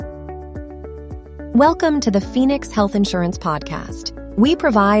Welcome to the Phoenix Health Insurance Podcast. We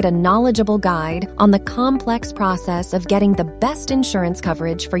provide a knowledgeable guide on the complex process of getting the best insurance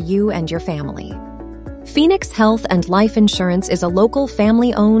coverage for you and your family. Phoenix Health and Life Insurance is a local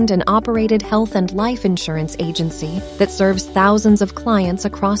family-owned and operated health and life insurance agency that serves thousands of clients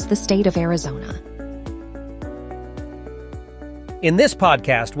across the state of Arizona. In this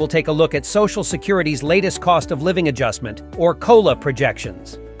podcast, we'll take a look at Social Security's latest cost of living adjustment, or COLA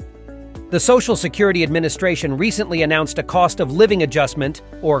projections. The Social Security Administration recently announced a cost of living adjustment,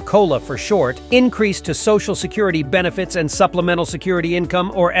 or COLA for short, increase to Social Security benefits and Supplemental Security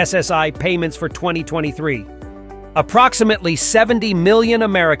Income, or SSI, payments for 2023. Approximately 70 million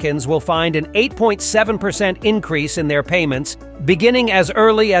Americans will find an 8.7% increase in their payments beginning as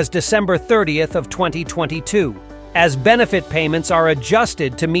early as December 30th of 2022, as benefit payments are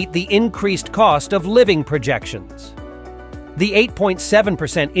adjusted to meet the increased cost of living projections. The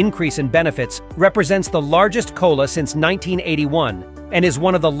 8.7% increase in benefits represents the largest COLA since 1981 and is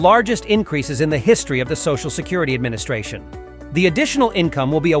one of the largest increases in the history of the Social Security Administration. The additional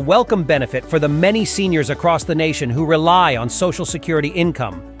income will be a welcome benefit for the many seniors across the nation who rely on Social Security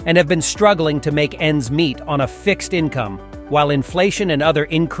income and have been struggling to make ends meet on a fixed income, while inflation and other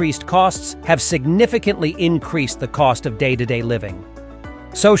increased costs have significantly increased the cost of day-to-day living.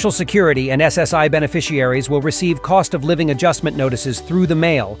 Social Security and SSI beneficiaries will receive cost of living adjustment notices through the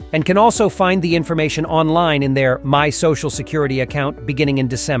mail and can also find the information online in their My Social Security account beginning in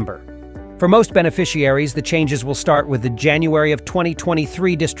December. For most beneficiaries, the changes will start with the January of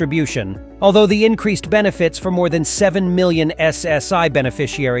 2023 distribution, although the increased benefits for more than 7 million SSI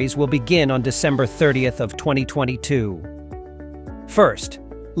beneficiaries will begin on December 30th of 2022. First,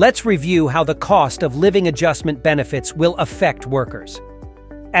 let's review how the cost of living adjustment benefits will affect workers.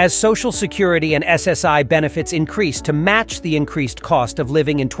 As Social Security and SSI benefits increase to match the increased cost of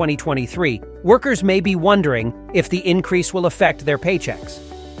living in 2023, workers may be wondering if the increase will affect their paychecks.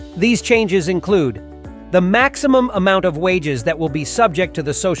 These changes include: the maximum amount of wages that will be subject to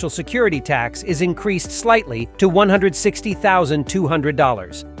the Social Security tax is increased slightly to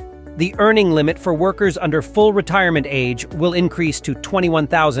 $160,200. The earning limit for workers under full retirement age will increase to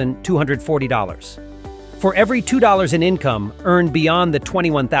 $21,240. For every $2 in income earned beyond the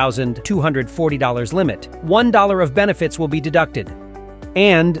 $21,240 limit, $1 of benefits will be deducted.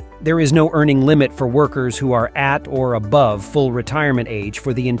 And there is no earning limit for workers who are at or above full retirement age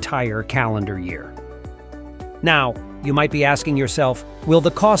for the entire calendar year. Now, you might be asking yourself, will the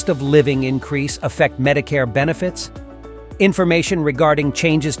cost of living increase affect Medicare benefits? Information regarding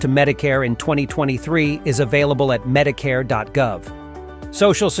changes to Medicare in 2023 is available at medicare.gov.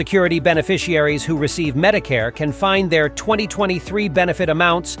 Social Security beneficiaries who receive Medicare can find their 2023 benefit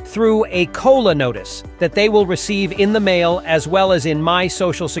amounts through a COLA notice that they will receive in the mail as well as in My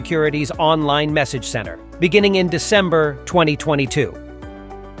Social Security's online message center, beginning in December 2022.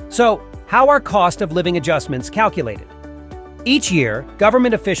 So, how are cost of living adjustments calculated? Each year,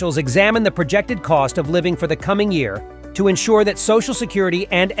 government officials examine the projected cost of living for the coming year to ensure that Social Security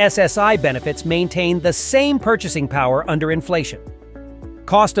and SSI benefits maintain the same purchasing power under inflation.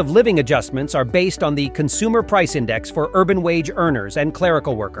 Cost of living adjustments are based on the Consumer Price Index for Urban Wage Earners and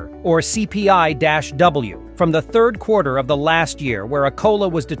Clerical Worker, or CPI-W, from the third quarter of the last year, where a COLA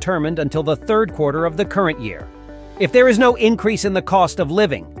was determined until the third quarter of the current year. If there is no increase in the cost of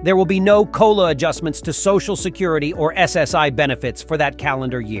living, there will be no COLA adjustments to Social Security or SSI benefits for that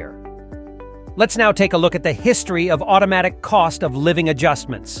calendar year. Let's now take a look at the history of automatic cost of living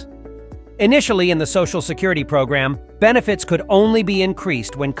adjustments. Initially in the Social Security program, benefits could only be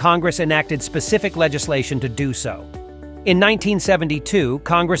increased when Congress enacted specific legislation to do so. In 1972,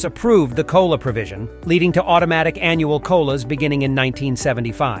 Congress approved the COLA provision, leading to automatic annual COLAs beginning in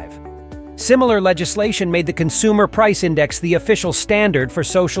 1975. Similar legislation made the Consumer Price Index the official standard for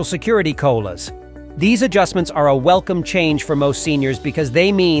Social Security COLAs. These adjustments are a welcome change for most seniors because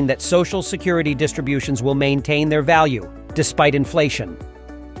they mean that Social Security distributions will maintain their value, despite inflation.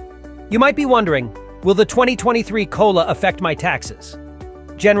 You might be wondering, will the 2023 COLA affect my taxes?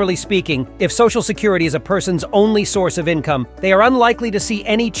 Generally speaking, if Social Security is a person's only source of income, they are unlikely to see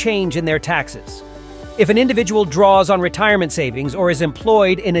any change in their taxes. If an individual draws on retirement savings or is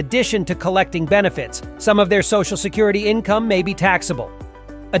employed in addition to collecting benefits, some of their Social Security income may be taxable.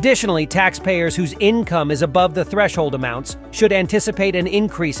 Additionally, taxpayers whose income is above the threshold amounts should anticipate an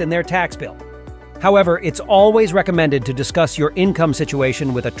increase in their tax bill. However, it's always recommended to discuss your income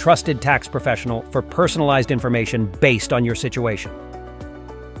situation with a trusted tax professional for personalized information based on your situation.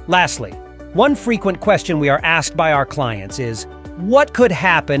 Lastly, one frequent question we are asked by our clients is, what could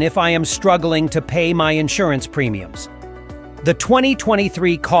happen if I am struggling to pay my insurance premiums? The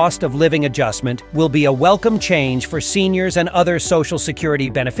 2023 cost of living adjustment will be a welcome change for seniors and other Social Security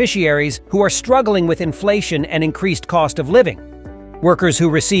beneficiaries who are struggling with inflation and increased cost of living. Workers who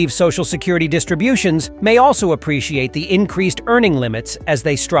receive Social Security distributions may also appreciate the increased earning limits as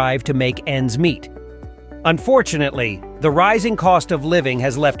they strive to make ends meet. Unfortunately, the rising cost of living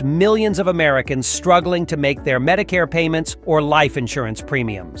has left millions of Americans struggling to make their Medicare payments or life insurance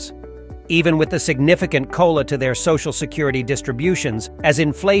premiums. Even with the significant COLA to their Social Security distributions, as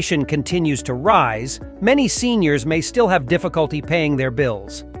inflation continues to rise, many seniors may still have difficulty paying their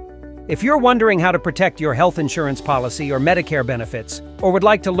bills. If you're wondering how to protect your health insurance policy or Medicare benefits, or would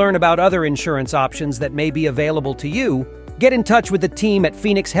like to learn about other insurance options that may be available to you, get in touch with the team at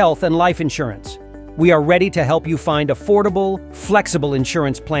Phoenix Health and Life Insurance. We are ready to help you find affordable, flexible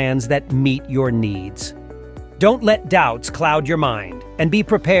insurance plans that meet your needs. Don't let doubts cloud your mind, and be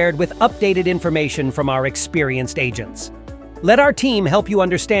prepared with updated information from our experienced agents. Let our team help you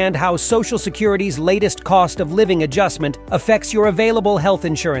understand how Social Security's latest cost of living adjustment affects your available health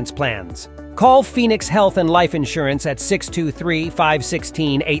insurance plans. Call Phoenix Health and Life Insurance at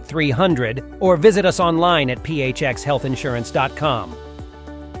 623-516-8300 or visit us online at phxhealthinsurance.com.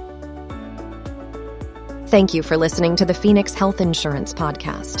 Thank you for listening to the Phoenix Health Insurance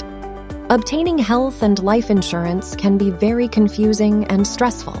Podcast. Obtaining health and life insurance can be very confusing and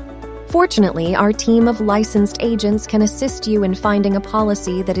stressful. Fortunately, our team of licensed agents can assist you in finding a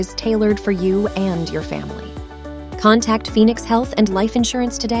policy that is tailored for you and your family. Contact Phoenix Health and Life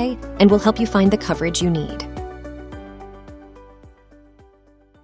Insurance today, and we'll help you find the coverage you need.